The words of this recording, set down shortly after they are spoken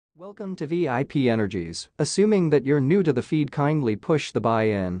Welcome to VIP Energies. Assuming that you're new to the feed, kindly push the buy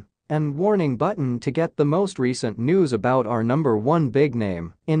in and warning button to get the most recent news about our number one big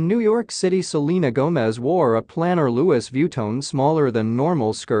name. In New York City, Selena Gomez wore a planner Louis Vuitton smaller than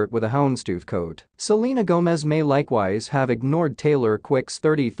normal skirt with a houndstooth coat. Selena Gomez may likewise have ignored Taylor Quick's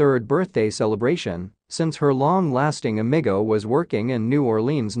 33rd birthday celebration, since her long-lasting amigo was working in New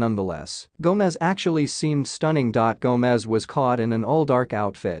Orleans nonetheless. Gomez actually seemed stunning. Gomez was caught in an all-dark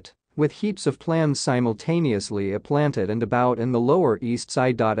outfit, with heaps of plans simultaneously planted and about in the Lower East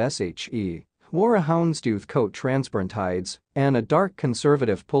Side. She wore a houndstooth coat, transparent hides, and a dark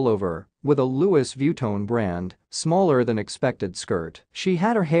conservative pullover with a Louis Vuitton brand, smaller than expected skirt. She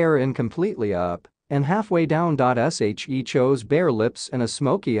had her hair in completely up and halfway down. She chose bare lips and a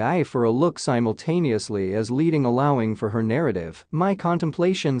smoky eye for a look simultaneously as leading, allowing for her narrative. My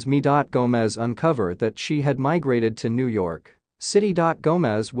contemplations. Gomez uncovered that she had migrated to New York City.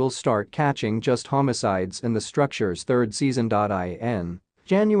 Gomez will start catching just homicides in the Structure's third season. In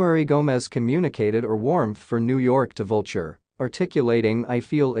January, Gomez communicated her warmth for New York to Vulture, articulating, "I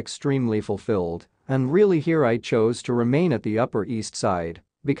feel extremely fulfilled, and really here I chose to remain at the Upper East Side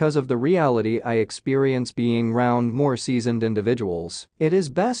because of the reality I experience being around more seasoned individuals. It is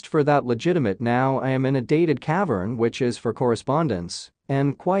best for that legitimate. Now I am in a dated cavern which is for correspondence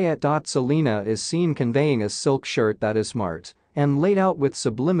and quiet." Selena is seen conveying a silk shirt that is smart and laid out with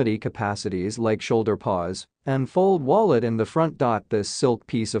sublimity capacities like shoulder pause and fold wallet in the front. This silk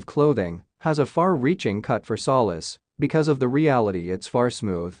piece of clothing has a far-reaching cut for solace because of the reality it's far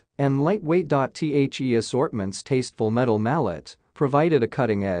smooth and lightweight. The assortment's tasteful metal mallet provided a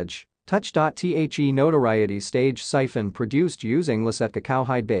cutting-edge touch. The notoriety stage siphon produced using Lisette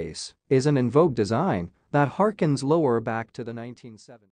cowhide base is an in vogue design that harkens lower back to the 1970s.